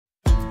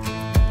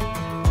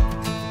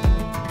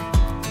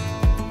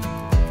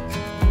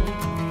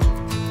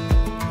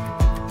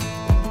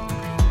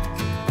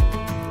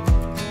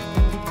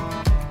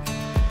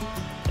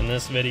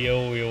this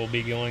video we will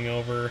be going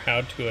over how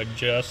to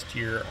adjust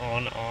your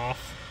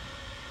on-off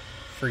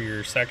for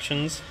your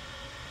sections.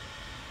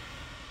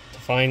 To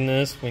find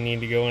this, we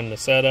need to go into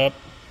Setup,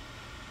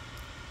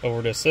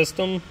 over to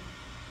System,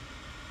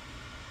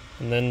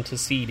 and then to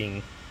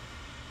Seating.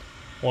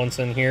 Once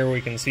in here,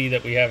 we can see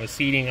that we have a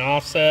seating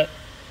offset,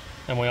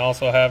 and we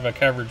also have a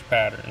coverage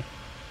pattern.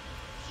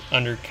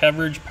 Under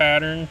coverage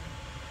pattern,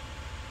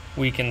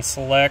 we can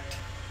select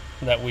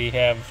that we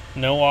have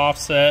no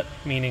offset,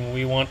 meaning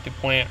we want to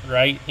plant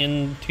right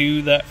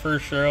into that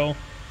first row.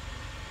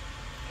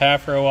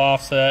 Half row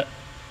offset,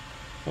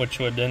 which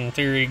would in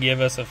theory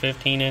give us a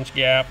 15-inch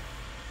gap,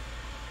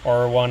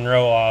 or 1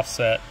 row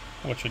offset,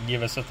 which would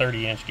give us a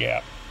 30-inch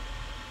gap.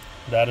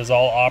 That is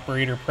all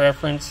operator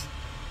preference.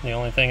 The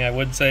only thing I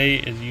would say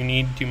is you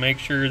need to make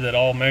sure that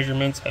all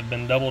measurements have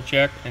been double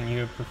checked and you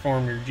have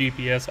performed your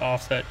GPS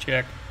offset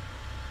check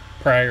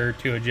prior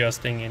to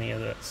adjusting any of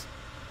this.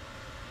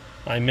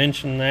 I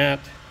mention that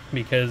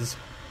because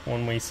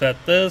when we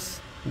set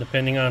this,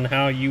 depending on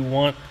how you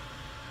want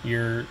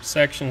your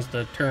sections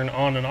to turn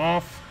on and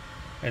off,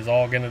 is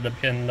all going to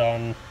depend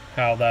on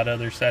how that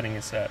other setting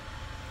is set.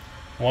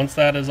 Once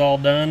that is all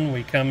done,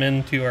 we come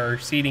into our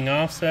seating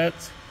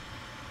offsets,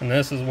 and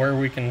this is where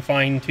we can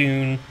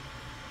fine-tune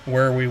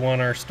where we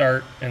want our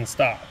start and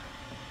stop.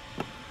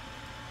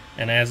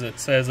 And as it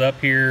says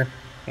up here,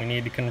 we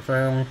need to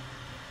confirm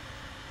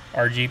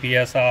our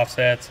GPS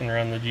offsets and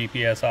run the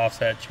GPS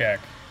offset check.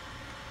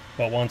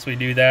 But once we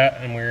do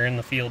that and we're in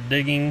the field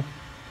digging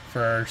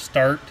for our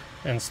start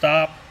and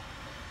stop,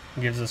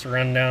 it gives us a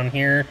rundown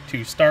here.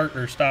 To start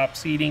or stop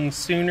seeding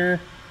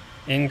sooner,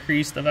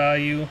 increase the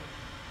value.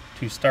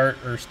 To start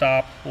or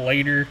stop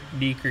later,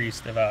 decrease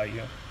the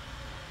value.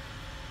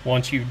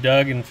 Once you've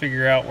dug and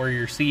figure out where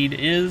your seed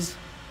is,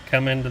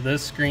 come into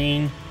this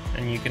screen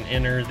and you can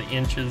enter the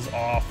inches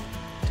off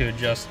to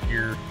adjust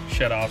your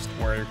shutoffs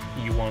to where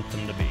you want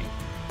them to be.